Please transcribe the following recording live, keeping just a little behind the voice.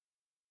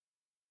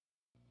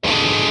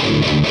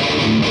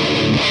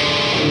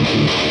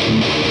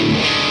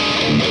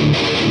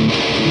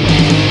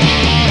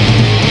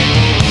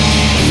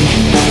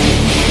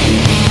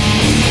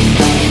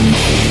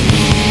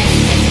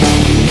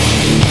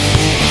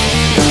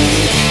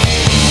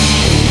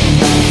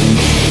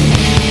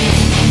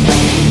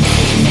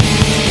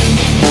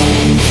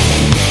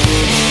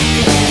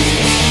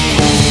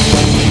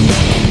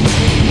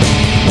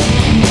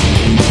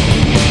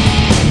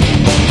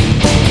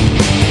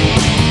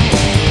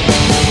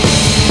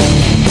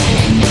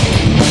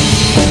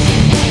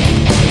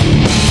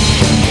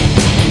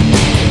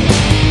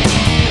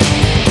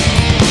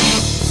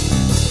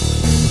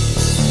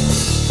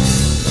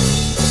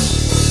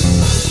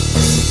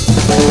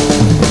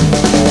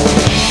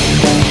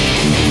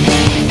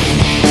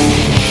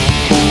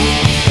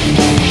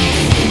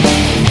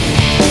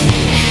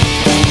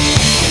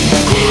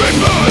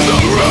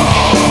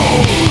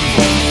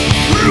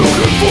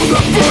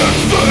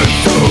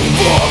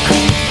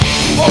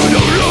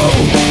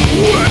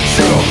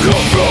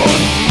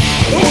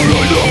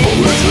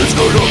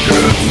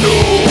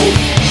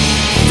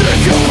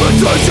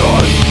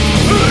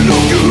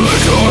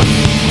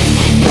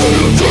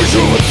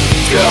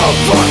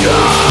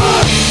Skullfucker!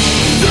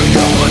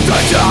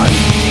 Decapitation!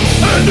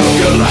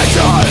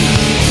 Inoculation!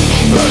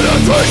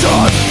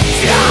 Penetration!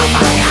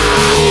 Skullfucker!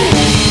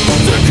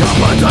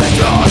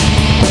 Decapitation!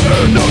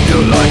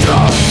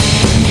 Inoculation!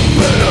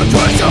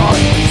 Penetration!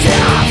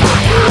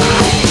 Skullfucker!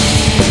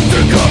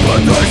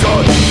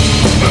 Decapitation!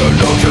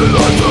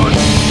 Inoculation!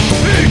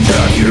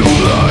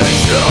 Ejaculation!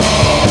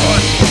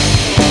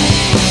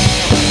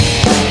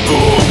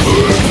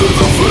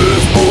 The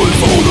face boys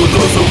holding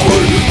us a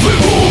great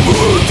big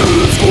over to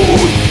the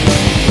school.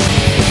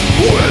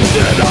 When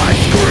did I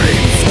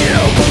scream,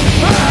 skip,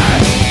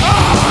 and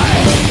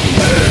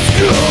it's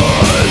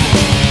good.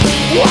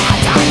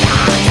 What a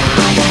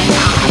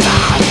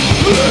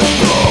this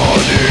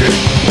body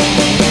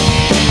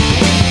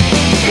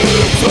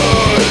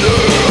inside the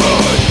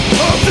eye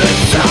of this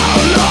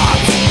sound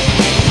lost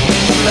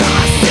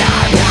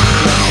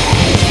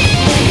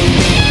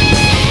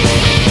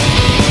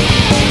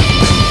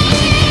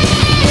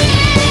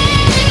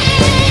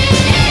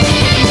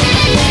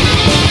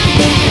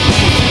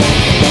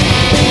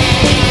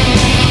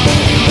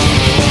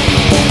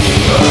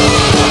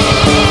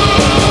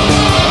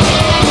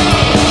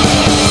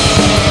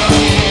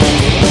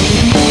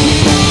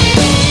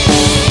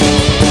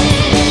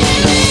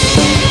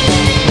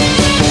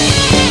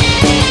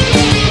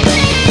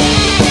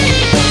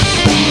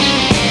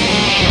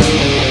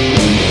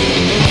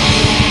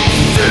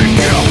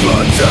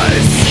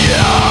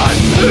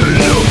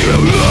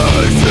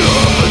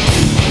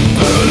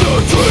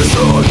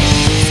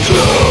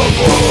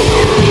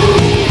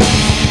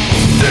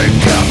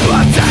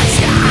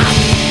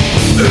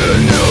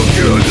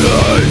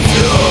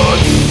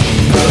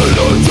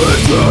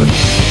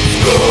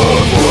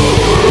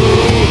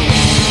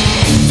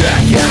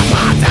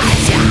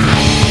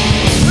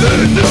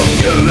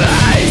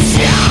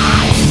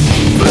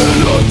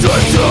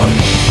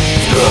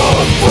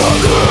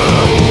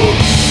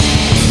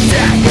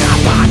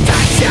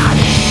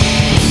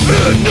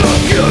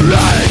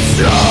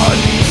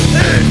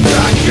Inoculation!